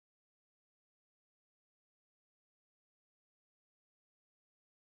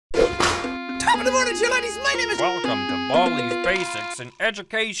Top of the morning, ladies. My name is... Welcome to BALDI'S Basics in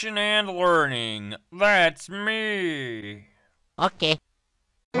Education and Learning. That's me. Okay.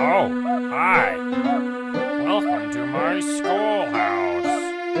 Oh, hi. Welcome to my schoolhouse.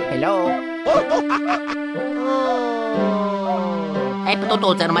 Hello. Ay,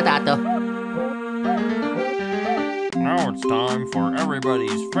 patutusan naman dato. Now it's time for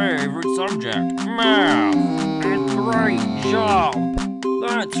everybody's favorite subject, math. And great job.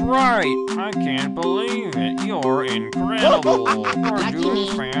 That's right. I can't believe it. You're incredible. You're doing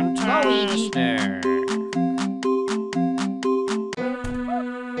fantastic.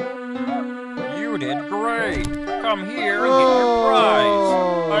 You did great. Come here and get your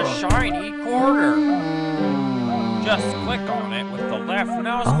prize. A shiny quarter. Just click on it with the left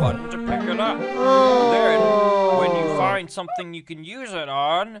mouse button to pick it up. Then, when you find something you can use it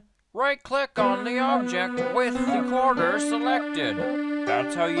on, right-click on the object with the quarter selected.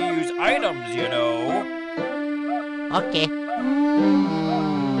 That's how you use items, you know. Okay.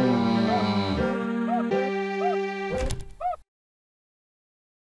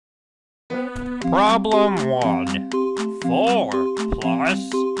 Problem 1. 4 plus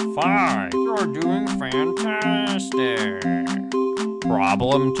 5. You're doing fantastic.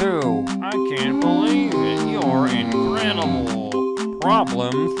 Problem 2. I can't believe it. You're incredible.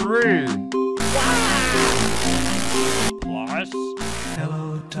 Problem 3. Plus.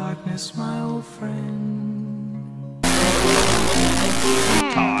 Hello, darkness, my old friend.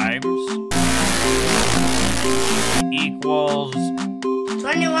 Times. Equals.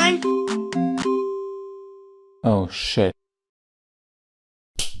 21. Oh shit.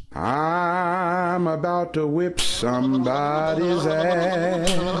 I'm about to whip somebody's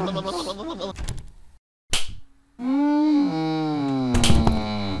ass.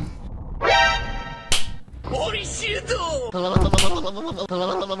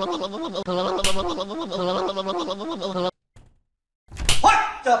 What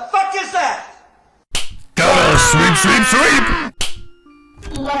the fuck is that? Gotta sweep, sweep, sweep!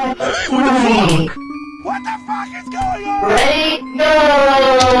 Let's play. What the fuck is going on? Ready,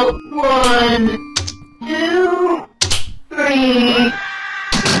 go! 1, 2, 3.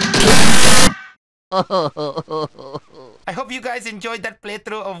 I hope you guys enjoyed that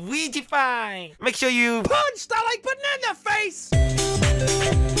playthrough of Weegeepie. Make sure you punch the like button